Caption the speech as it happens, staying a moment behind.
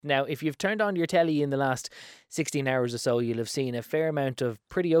Now, if you've turned on your telly in the last 16 hours or so, you'll have seen a fair amount of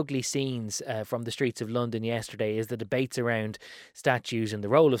pretty ugly scenes from the streets of London yesterday as the debates around statues and the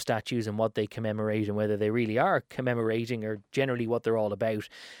role of statues and what they commemorate and whether they really are commemorating or generally what they're all about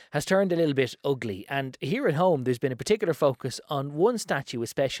has turned a little bit ugly. And here at home, there's been a particular focus on one statue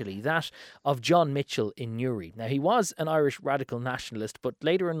especially, that of John Mitchell in Newry. Now, he was an Irish radical nationalist, but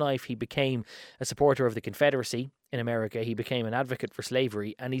later in life he became a supporter of the Confederacy. In America, he became an advocate for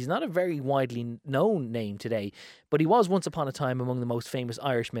slavery, and he's not a very widely known name today, but he was once upon a time among the most famous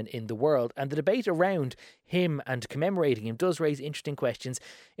Irishmen in the world. And the debate around him and commemorating him does raise interesting questions,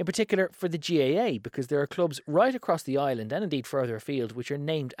 in particular for the GAA, because there are clubs right across the island and indeed further afield which are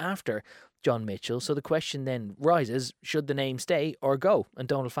named after John Mitchell. So the question then rises, should the name stay or go? And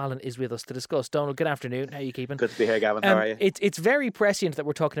Donald Fallon is with us to discuss. Donald, good afternoon. How are you keeping? Good to be here, Gavin. How are you? It's very prescient that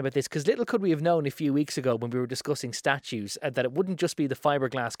we're talking about this, because little could we have known a few weeks ago when we were discussing statues that it wouldn't just be the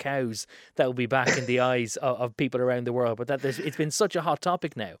fiberglass cows that will be back in the eyes of people around the world, but that it's been such a hot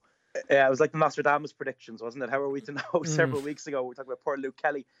topic now. Yeah, it was like the Nostradamus predictions, wasn't it? How are we to know? Several weeks ago, we were talking about poor Luke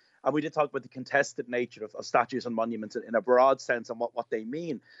Kelly, and we did talk about the contested nature of statues and monuments in a broad sense and what they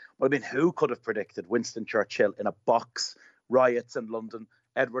mean. But I mean, who could have predicted Winston Churchill in a box, riots in London,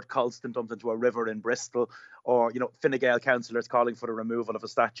 Edward Colston dumped into a river in Bristol, or, Fine Gael councillors calling for the removal of a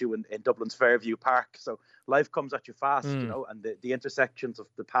statue in Dublin's Fairview Park. So life comes at you fast, and the intersections of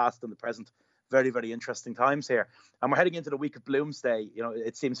the past and the present. Very, very interesting times here. And we're heading into the week of Bloomsday.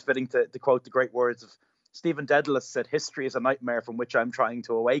 It seems fitting to quote the great words of Stephen Dedalus said, "History is a nightmare from which I'm trying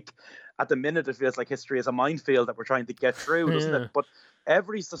to awake." At the minute, it feels like history is a minefield that we're trying to get through, doesn't it? But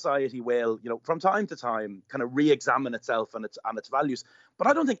every society will, from time to time, kind of re-examine itself and its values. But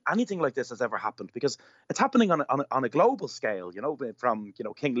I don't think anything like this has ever happened, because it's happening on a global scale, from,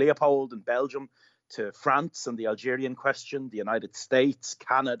 King Leopold in Belgium to France and the Algerian question, the United States,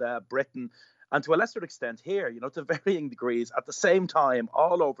 Canada, Britain, and to a lesser extent here, to varying degrees at the same time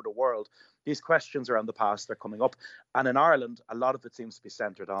all over the world. These questions around the past are coming up. And in Ireland, a lot of it seems to be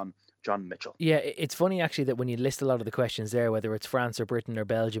centred on John Mitchell. Yeah, it's funny actually that when you list a lot of the questions there, whether it's France or Britain or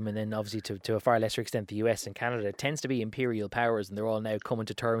Belgium, and then obviously to a far lesser extent the US and Canada, it tends to be imperial powers, and they're all now coming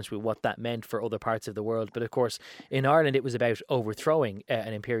to terms with what that meant for other parts of the world. But of course, in Ireland, it was about overthrowing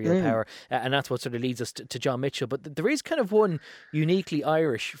an imperial power, and that's what sort of leads us to John Mitchell. But there is kind of one uniquely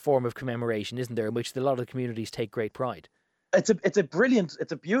Irish form of commemoration, isn't there, in which a lot of the communities take great pride. It's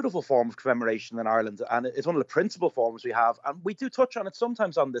a beautiful form of commemoration in Ireland, and it's one of the principal forms we have. And we do touch on it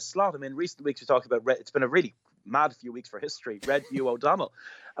sometimes on this slot. I mean, recent weeks we talked about it's been a really mad few weeks for history. Red Hugh O'Donnell,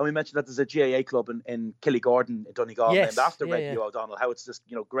 and we mentioned that there's a GAA club in Killygordon in Donegal named after Red Hugh O'Donnell. How it's this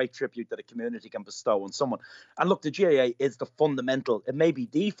great tribute that a community can bestow on someone. And look, the GAA is the fundamental. It may be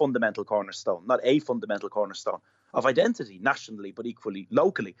the fundamental cornerstone, not a fundamental cornerstone of identity nationally, but equally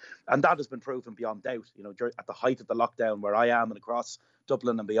locally. And that has been proven beyond doubt. At the height of the lockdown where I am and across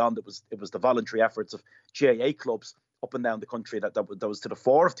Dublin and beyond, it was the voluntary efforts of GAA clubs up and down the country that was to the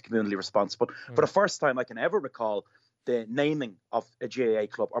fore of the community response. But for the first time I can ever recall, the naming of a GAA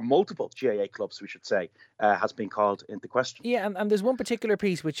club, or multiple GAA clubs, we should say, has been called into question. Yeah, and there's one particular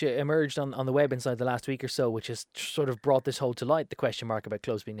piece which emerged on the web inside the last week or so, which has sort of brought this whole to light, the question mark about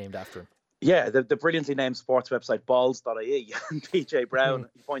clubs being named after him. Yeah, the brilliantly named sports website balls.ie and PJ Brown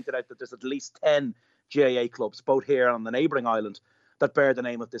pointed out that there's at least 10 GAA clubs, both here and on the neighbouring island, that bear the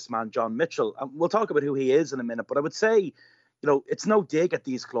name of this man, John Mitchell. And we'll talk about who he is in a minute, but I would say, it's no dig at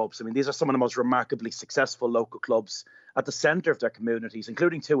these clubs. I mean, these are some of the most remarkably successful local clubs at the centre of their communities,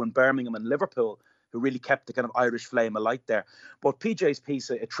 including two in Birmingham and Liverpool, who really kept the kind of Irish flame alight there. But PJ's piece,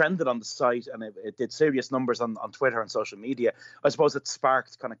 it trended on the site, and it did serious numbers on Twitter and social media. I suppose it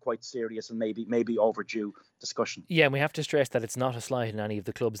sparked kind of quite serious and maybe overdue discussion. Yeah, and we have to stress that it's not a slight on any of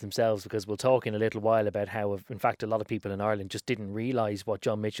the clubs themselves, because we'll talk in a little while about how, in fact, a lot of people in Ireland just didn't realise what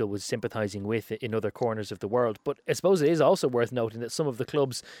John Mitchell was sympathising with in other corners of the world. But I suppose it is also worth noting that some of the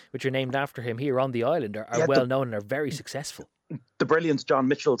clubs which are named after him here on the island are well known and are very successful. The brilliant John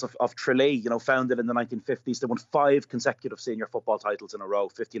Mitchells of Tralee, founded in the 1950s. They won 5 consecutive senior football titles in a row,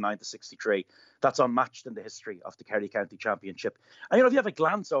 59 to 63. That's unmatched in the history of the Kerry County Championship. And, if you have a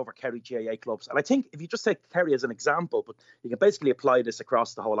glance over Kerry GAA clubs, and I think if you just take Kerry as an example, but you can basically apply this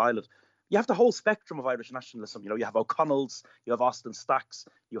across the whole island, you have the whole spectrum of Irish nationalism. You have O'Connell's, you have Austin Stacks,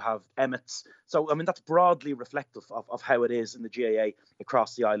 you have Emmett's. So, I mean, that's broadly reflective of how it is in the GAA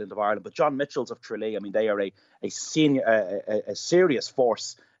across the island of Ireland. But John Mitchell's of Tralee, I mean, they are a serious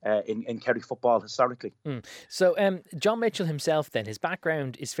force in Kerry football historically. So John Mitchell himself then, his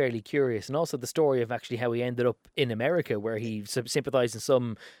background is fairly curious, and also the story of actually how he ended up in America, where he sympathised in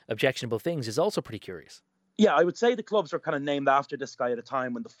some objectionable things, is also pretty curious. Yeah, I would say the clubs were kind of named after this guy at a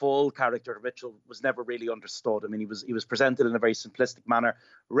time when the full character of Mitchell was never really understood. I mean, he was presented in a very simplistic manner,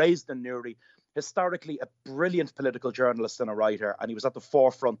 raised in Newry, historically a brilliant political journalist and a writer, and he was at the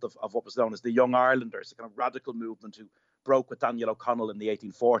forefront of what was known as the Young Irelanders, a kind of radical movement who broke with Daniel O'Connell in the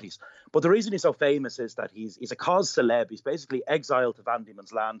 1840s. But the reason he's so famous is that he's a cause celeb. He's basically exiled to Van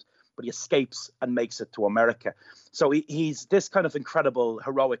Diemen's Land, but he escapes and makes it to America. So he's this kind of incredible,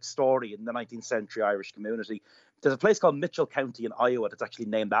 heroic story in the 19th century Irish community. There's a place called Mitchell County in Iowa that's actually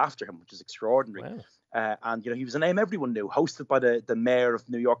named after him, which is extraordinary. Wow. And, he was a name everyone knew, hosted by the mayor of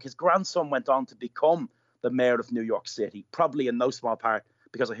New York. His grandson went on to become the mayor of New York City, probably in no small part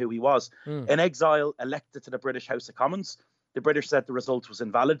because of who he was. In exile, elected to the British House of Commons. The British said the result was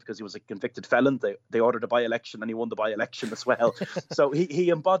invalid because he was a convicted felon. They ordered a by-election and he won the by-election as well. So he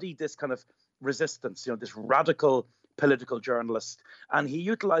embodied this kind of resistance, this radical political journalist. And he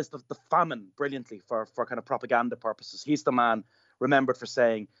utilized the famine brilliantly for kind of propaganda purposes. He's the man remembered for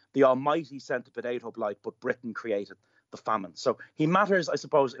saying, the Almighty sent a potato blight, but Britain created the famine. So he matters, I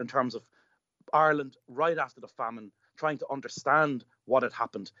suppose, in terms of Ireland right after the famine, trying to understand what had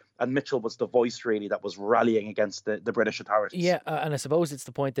happened. And Mitchell was the voice really that was rallying against the British authorities. Yeah, and I suppose it's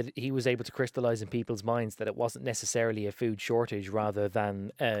the point that he was able to crystallise in people's minds that it wasn't necessarily a food shortage rather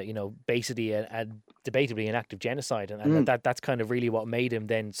than, basically a debatably an act of genocide. And that's kind of really what made him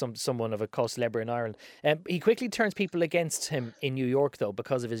then someone of a cause célèbre in Ireland. He quickly turns people against him in New York, though,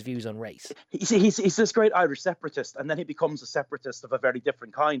 because of his views on race. He's this great Irish separatist, and then he becomes a separatist of a very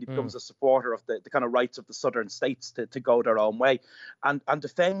different kind. He becomes a supporter of the kind of rights of the southern states to go their own way, and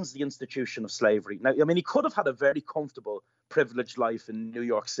defends the institution of slavery. Now, I mean, he could have had a very comfortable, privileged life in New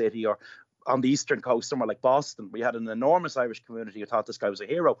York City or on the eastern coast, somewhere like Boston. We had an enormous Irish community who thought this guy was a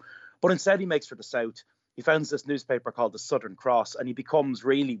hero. But instead, he makes for the South. He founds this newspaper called the Southern Cross, and he becomes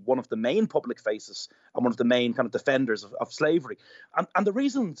really one of the main public faces and one of the main kind of defenders of slavery. And the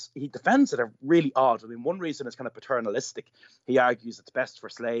reasons he defends it are really odd. I mean, one reason is kind of paternalistic. He argues it's best for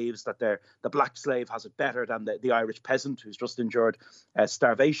slaves, that the black slave has it better than the Irish peasant who's just endured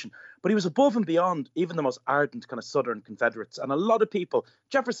starvation. But he was above and beyond even the most ardent kind of Southern Confederates. And a lot of people,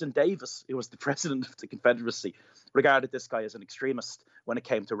 Jefferson Davis, who was the president of the Confederacy, regarded this guy as an extremist when it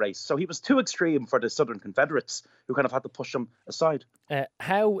came to race. So he was too extreme for the Southern Confederates, who kind of had to push him aside.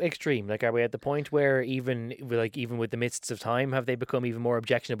 How extreme? Like, are we at the point where even with the mists of time, have they become even more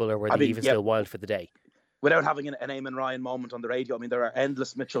objectionable, or were they still wild for the day? Without having an Eamon Ryan moment on the radio, I mean, there are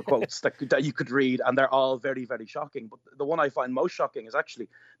endless Mitchell quotes that you could read, and they're all very, very shocking. But the one I find most shocking is actually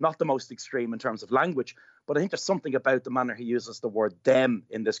not the most extreme in terms of language, but I think there's something about the manner he uses the word them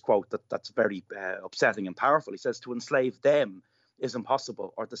in this quote that's very upsetting and powerful. He says, to enslave them is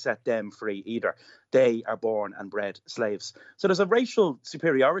impossible, or to set them free either. They are born and bred slaves. So there's a racial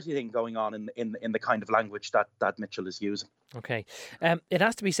superiority thing going on in the kind of language that Mitchell is using. Okay. It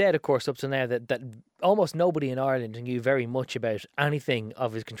has to be said, of course, up to now that almost nobody in Ireland knew very much about anything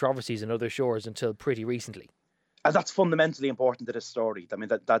of his controversies on other shores until pretty recently. And that's fundamentally important to this story. I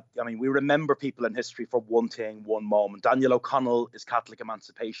mean, we remember people in history for one thing, one moment. Daniel O'Connell is Catholic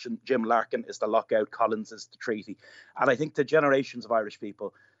emancipation. Jim Larkin is the lockout. Collins is the treaty. And I think to generations of Irish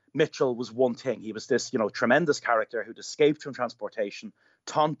people, Mitchell was one thing. He was this, tremendous character who'd escaped from transportation,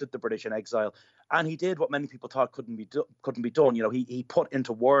 taunted the British in exile, and he did what many people thought couldn't be done. He put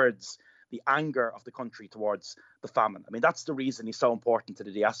into words the anger of the country towards the famine. I mean, that's the reason he's so important to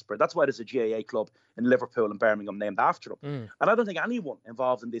the diaspora. That's why there's a GAA club in Liverpool and Birmingham named after him. And I don't think anyone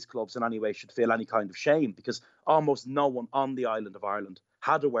involved in these clubs in any way should feel any kind of shame, because almost no one on the island of Ireland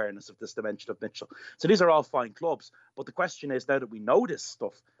had awareness of this dimension of Mitchell. So these are all fine clubs. But the question is, now that we know this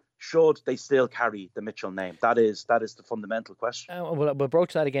stuff, should they still carry the Mitchell name? That is the fundamental question. We'll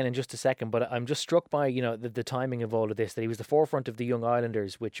broach that again in just a second, but I'm just struck by the timing of all of this, that he was the forefront of the Young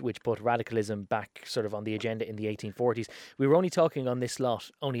Irelanders, which put radicalism back sort of on the agenda in the 1840s. We were only talking on this lot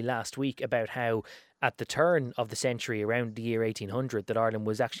only last week about how at the turn of the century, around the year 1800, that Ireland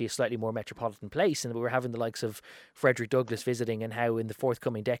was actually a slightly more metropolitan place, and we were having the likes of Frederick Douglass visiting, and how in the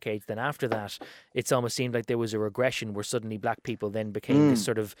forthcoming decades then after that, it's almost seemed like there was a regression where suddenly black people then became this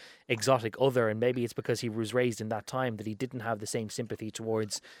sort of exotic other, and maybe it's because he was raised in that time that he didn't have the same sympathy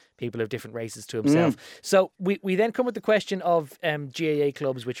towards people of different races to himself. So we then come with the question of GAA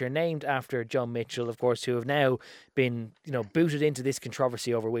clubs, which are named after John Mitchell, of course, who have now been booted into this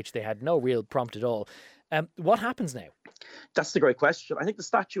controversy over which they had no real prompt at all. What happens now? That's the great question. I think the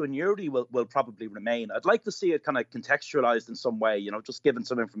statue in Newry will probably remain. I'd like to see it kind of contextualized in some way, just given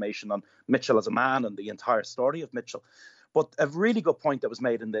some information on Mitchell as a man and the entire story of Mitchell. But a really good point that was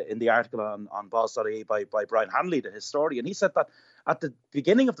made in the article on Bos.ie by Brian Hanley, the historian. He said that at the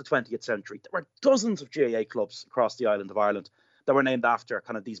beginning of the 20th century, there were dozens of GAA clubs across the island of Ireland that were named after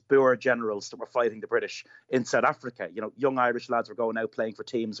kind of these Boer generals that were fighting the British in South Africa. Young Irish lads were going out playing for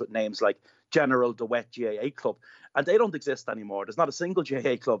teams with names like General de Wet GAA Club. And they don't exist anymore. There's not a single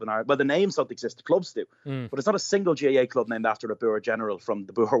GAA club in Ireland. Well, the names don't exist. The clubs do. But there's not a single GAA club named after a Boer general from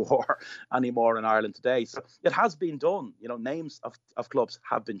the Boer War anymore in Ireland today. So it has been done. Names of clubs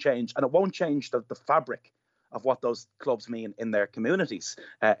have been changed. And it won't change the fabric of what those clubs mean in their communities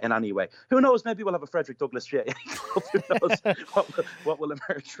in any way. Who knows? Maybe we'll have a Frederick Douglass GAA club. Who knows what will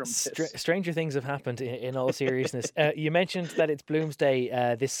emerge from this? Stranger things have happened, in all seriousness. You mentioned that it's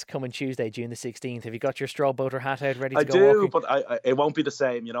Bloomsday this coming Tuesday, June the 16th. Have you got your straw boater hat out ready to go walking? I do, but it won't be the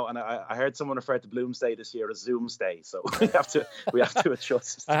same, And I heard someone refer to Bloomsday this year as Zoomsday, so we have to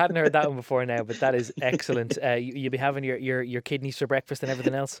adjust. I hadn't heard that one before now, but that is excellent. You'll be having your kidneys for breakfast and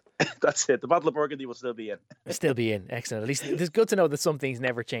everything else? That's it. The bottle of Burgundy will still be in. Still be in. Excellent. At least it's good to know that some things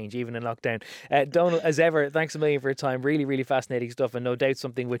never change, even in lockdown. Donal, as ever, thanks a million for your time. Really, really fascinating stuff, and no doubt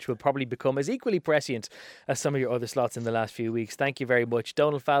something which will probably become as equally prescient as some of your other slots in the last few weeks. Thank you very much.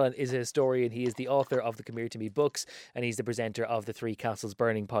 Donal Fallon is a historian. He is the author of the Come Here to Me books, and he's the presenter of the Three Castles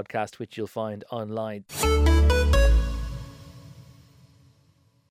Burning podcast, which you'll find online.